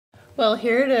Well,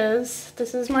 here it is.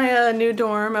 This is my new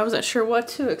dorm. I wasn't sure what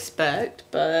to expect,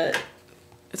 but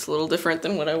it's a little different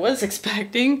than what I was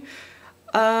expecting.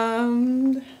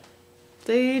 They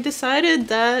decided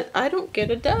that I don't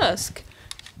get a desk.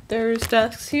 There's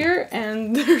desks here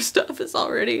and their stuff is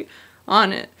already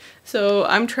on it. So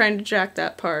I'm trying to jack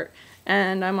that part,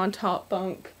 and I'm on top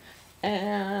bunk,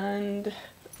 and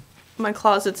my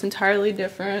closet's entirely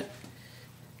different.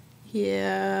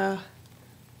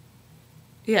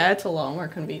 Yeah, it's a lot more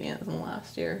convenient than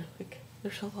last year. Like,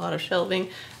 there's a lot of shelving.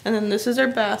 And then this is our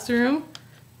bathroom.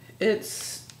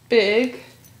 It's big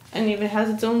and even has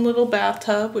its own little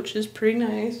bathtub, which is pretty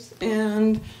nice,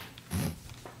 and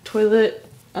toilet.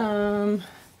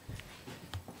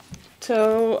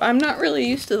 So I'm not really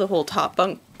used to the whole top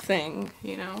bunk thing,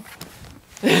 you know.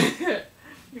 You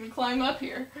can climb up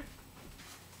here.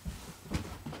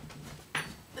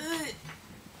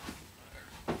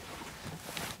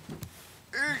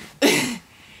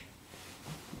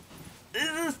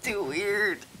 This is too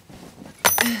weird.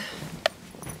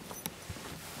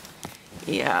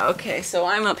 Yeah, okay, so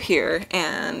I'm up here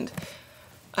and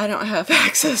I don't have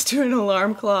access to an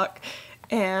alarm clock,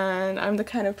 and I'm the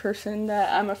kind of person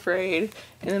that I'm afraid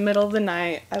in the middle of the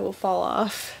night I will fall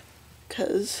off,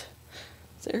 because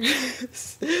there it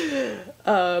is.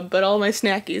 But all my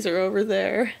snackies are over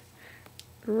there,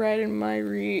 right in my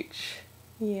reach.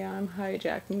 Yeah, I'm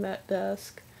hijacking that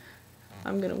desk.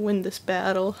 I'm gonna win this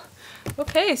battle.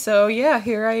 Okay, so yeah,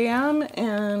 here I am,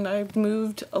 and I've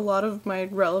moved a lot of my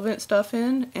relevant stuff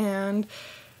in, and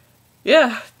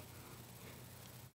yeah,